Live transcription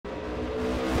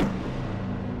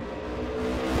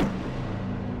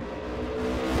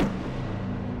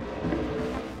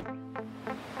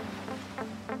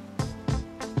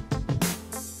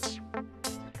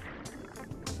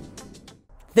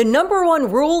The number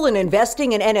one rule in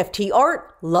investing in NFT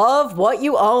art: love what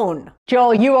you own.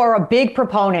 Joel, you are a big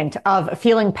proponent of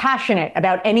feeling passionate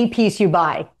about any piece you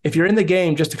buy. If you're in the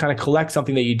game just to kind of collect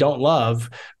something that you don't love,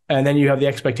 and then you have the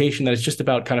expectation that it's just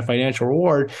about kind of financial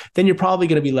reward, then you're probably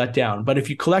going to be let down. But if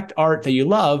you collect art that you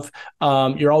love,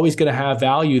 you're always going to have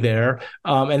value there.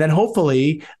 And then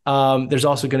hopefully there's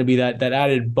also going to be that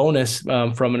added bonus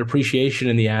from an appreciation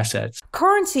in the assets.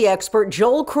 Currency expert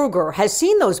Joel Kruger has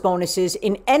seen those bonuses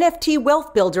in NFT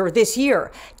Wealth Builder this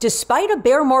year. Despite a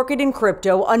bear market in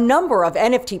crypto, a number of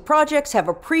NFT projects have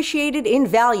appreciated in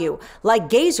value, like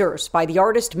Gazers by the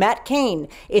artist Matt Kane.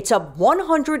 It's up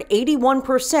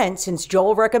 181% since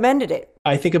Joel recommended it.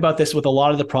 I think about this with a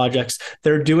lot of the projects.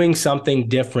 They're doing something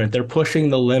different. They're pushing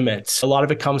the limits. A lot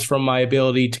of it comes from my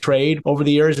ability to trade over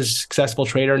the years as a successful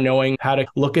trader, knowing how to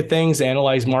look at things,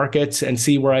 analyze markets, and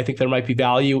see where I think there might be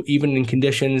value, even in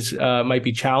conditions might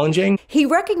be challenging. He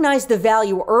recognized the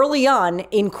value early on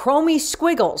in Chromie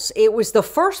Squiggles. It was the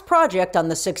first project on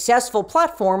the successful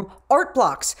platform Art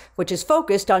Blocks, which is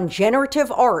focused on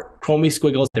generative art. Chromie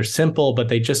Squiggles, they're simple, but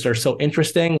they just are so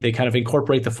interesting. They kind of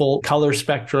incorporate the full color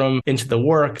spectrum into the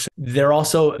works. They're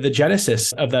also the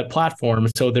genesis of that platform.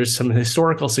 So there's some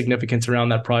historical significance around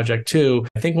that project too.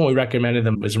 I think when we recommended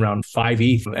them it was around 5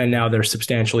 ETH, and now they're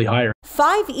substantially higher.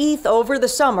 5 ETH over the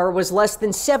summer was less than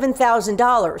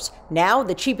 $7,000. Now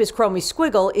the cheapest Chromie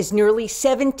Squiggle is nearly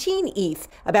 17 ETH,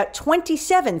 about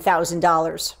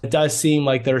 $27,000. It does seem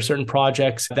like there are certain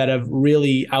projects that have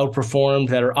really outperformed,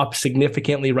 that are up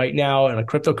significantly right now on a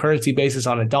cryptocurrency basis,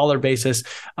 on a dollar basis.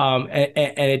 And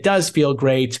it does feel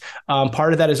great.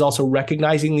 Part of that is also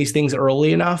recognizing these things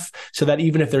early enough so that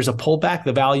even if there's a pullback,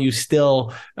 the value is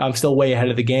still way ahead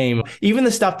of the game. Even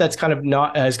the stuff that's kind of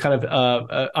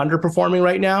underperforming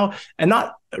right now, and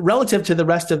not relative to the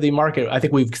rest of the market, I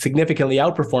think we've significantly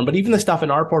outperformed, but even the stuff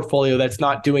in our portfolio that's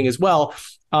not doing as well,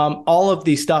 all of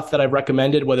the stuff that I've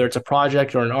recommended, whether it's a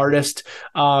project or an artist,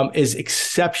 is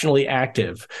exceptionally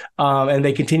active, and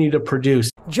they continue to produce.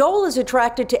 Joel is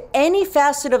attracted to any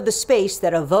facet of the space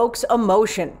that evokes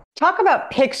emotion. Talk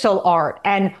about pixel art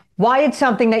and why it's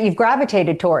something that you've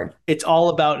gravitated toward. It's all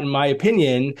about, in my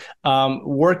opinion,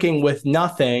 working with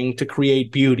nothing to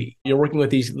create beauty. You're working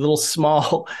with these little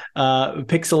small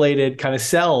pixelated kind of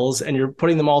cells, and you're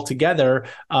putting them all together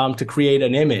to create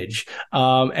an image.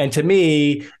 And to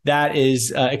me, that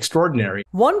is extraordinary.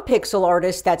 One pixel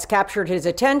artist that's captured his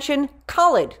attention,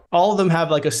 Khalid. All of them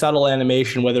have like a subtle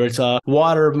animation, whether it's a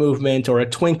water movement or a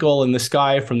twinkle in the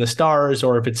sky from the stars,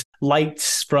 or if it's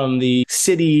lights from the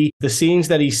city. The scenes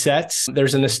that he sets,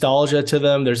 there's a nostalgia to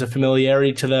them. There's a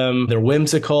familiarity to them. They're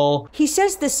whimsical. He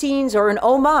says the scenes are an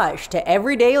homage to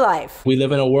everyday life. We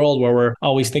live in a world where we're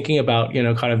always thinking about,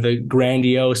 kind of the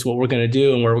grandiose, what we're going to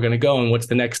do and where we're going to go and what's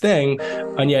the next thing.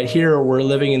 And yet here we're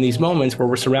living in these moments where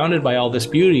we're surrounded by all this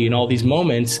beauty and all these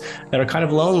moments that are kind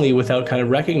of lonely without kind of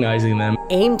recognizing them.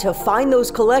 Aim to find those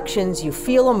collections you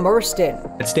feel immersed in.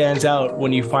 It stands out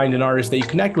when you find an artist that you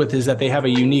connect with is that they have a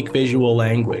unique visual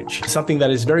language, something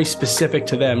that is very specific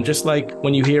to them. Just like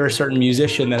when you hear a certain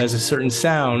musician that has a certain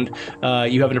sound,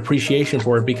 you have an appreciation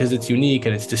for it because it's unique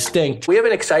and it's distinct. We have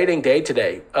an exciting day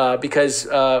today because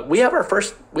we have our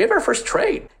first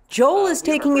trade. Joel is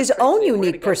taking his own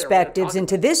unique perspectives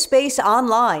into this space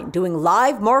online, doing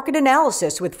live market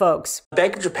analysis with folks.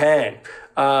 Bank of Japan,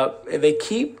 they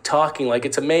keep talking like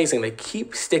it's amazing. They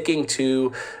keep sticking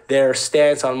to their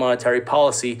stance on monetary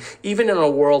policy, even in a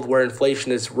world where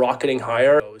inflation is rocketing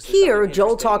higher. Here,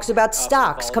 Joel talks about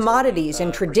stocks, commodities,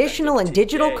 and traditional and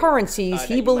digital currencies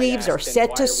he believes are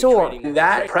set to soar.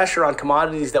 That pressure on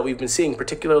commodities that we've been seeing,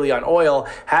 particularly on oil,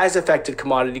 has affected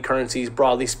commodity currencies,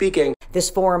 broadly speaking. This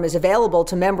forum is available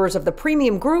to members of the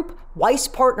premium group, Weiss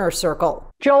Partner Circle.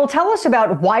 Joel, tell us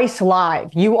about Weiss Live.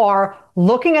 You are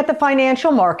looking at the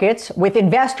financial markets with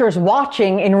investors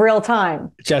watching in real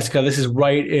time. Jessica, this is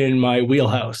right in my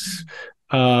wheelhouse.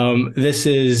 This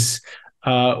is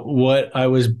what I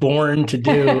was born to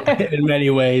do in many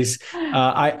ways.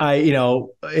 It's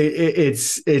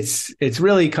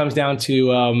really comes down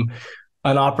to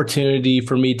an opportunity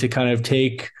for me to kind of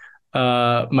take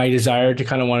my desire to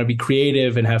kind of want to be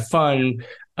creative and have fun,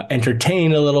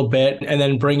 entertain a little bit, and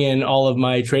then bring in all of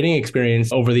my trading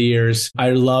experience over the years.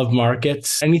 I love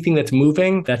markets. Anything that's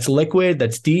moving, that's liquid,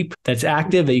 that's deep, that's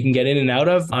active, that you can get in and out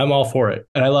of, I'm all for it.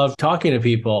 And I love talking to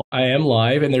people. I am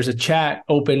live, and there's a chat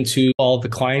open to all of the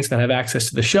clients that have access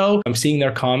to the show. I'm seeing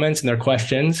their comments and their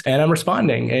questions, and I'm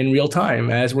responding in real time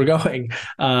as we're going,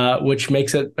 which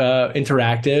makes it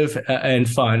interactive and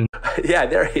fun. Yeah,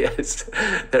 there he is.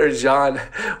 There's John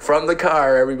from the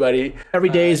car, everybody. Every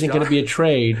day isn't going to be a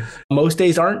trade. Most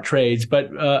days aren't trades,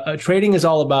 but trading is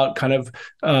all about kind of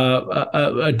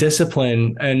a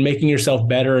discipline and making yourself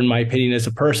better, in my opinion, as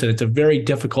a person. It's a very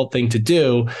difficult thing to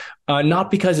do.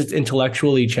 Not because it's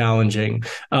intellectually challenging,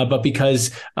 but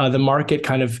because the market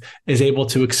kind of is able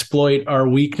to exploit our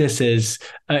weaknesses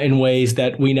in ways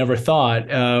that we never thought.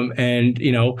 And,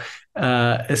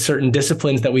 certain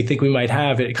disciplines that we think we might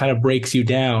have, it kind of breaks you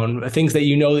down. Things that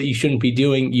you know that you shouldn't be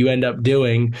doing, you end up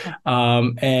doing.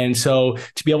 And so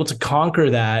to be able to conquer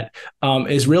that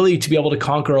is really to be able to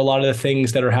conquer a lot of the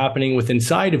things that are happening with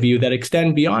inside of you that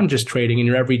extend beyond just trading in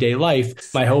your everyday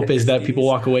life. My hope is that people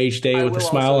walk away each day with a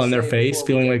smile on their face,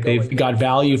 feeling like they've got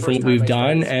value from what we've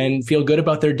done and feel good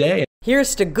about their day.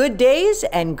 Here's to good days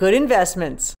and good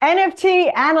investments.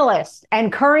 NFT analyst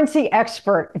and currency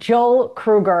expert, Joel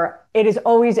Kruger. It is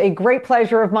always a great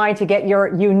pleasure of mine to get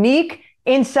your unique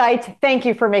insight. Thank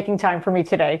you for making time for me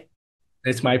today.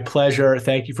 It's my pleasure.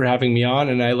 Thank you for having me on,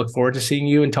 and I look forward to seeing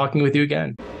you and talking with you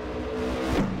again.